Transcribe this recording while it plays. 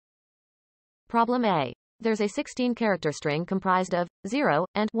Problem A. There's a 16-character string comprised of 0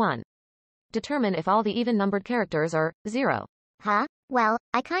 and 1. Determine if all the even-numbered characters are 0. Huh? Well,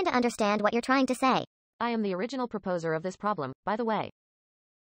 I kinda understand what you're trying to say. I am the original proposer of this problem, by the way.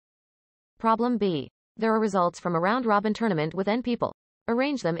 Problem B. There are results from a round-robin tournament with n people.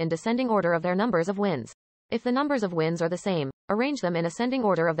 Arrange them in descending order of their numbers of wins. If the numbers of wins are the same, arrange them in ascending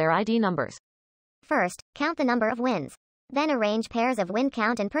order of their ID numbers. First, count the number of wins. Then arrange pairs of win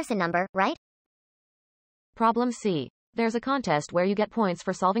count and person number, right? Problem C. There's a contest where you get points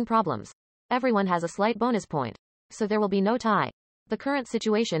for solving problems. Everyone has a slight bonus point, so there will be no tie. The current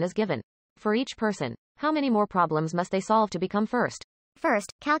situation is given. For each person, how many more problems must they solve to become first?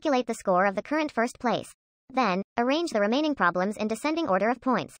 First, calculate the score of the current first place. Then, arrange the remaining problems in descending order of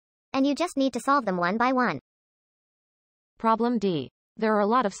points. And you just need to solve them one by one. Problem D. There are a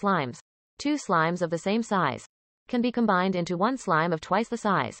lot of slimes. 2 slimes of the same size can be combined into 1 slime of twice the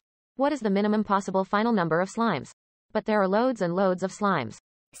size. What is the minimum possible final number of slimes? But there are loads and loads of slimes.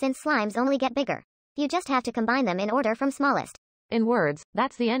 Since slimes only get bigger, you just have to combine them in order from smallest. In words,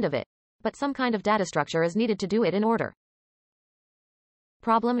 that's the end of it. But some kind of data structure is needed to do it in order.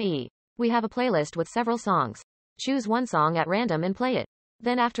 Problem E. We have a playlist with several songs. Choose one song at random and play it.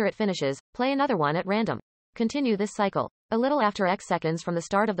 Then after it finishes, play another one at random. Continue this cycle, a little after X seconds from the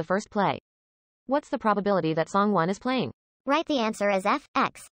start of the first play. What's the probability that song 1 is playing? Write the answer as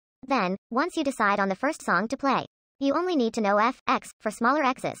f(x). Then, once you decide on the first song to play, you only need to know f(x) for smaller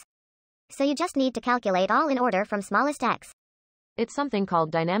x's. So you just need to calculate all in order from smallest x. It's something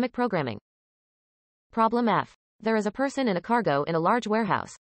called dynamic programming. Problem F. There is a person in a cargo in a large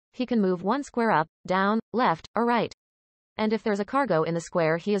warehouse. He can move 1 square up, down, left, or right. And if there's a cargo in the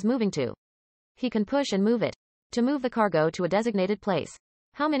square he is moving to, he can push and move it. To move the cargo to a designated place,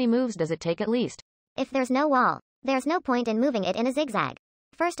 how many moves does it take at least? If there's no wall, there's no point in moving it in a zigzag.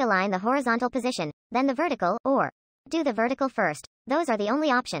 First align the horizontal position, then the vertical, or do the vertical first. Those are the only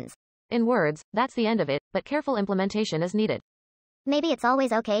options. In words, that's the end of it, but careful implementation is needed. Maybe it's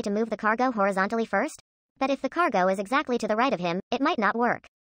always okay to move the cargo horizontally first? But if the cargo is exactly to the right of him, it might not work.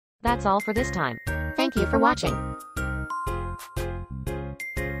 That's all for this time. Thank you for watching.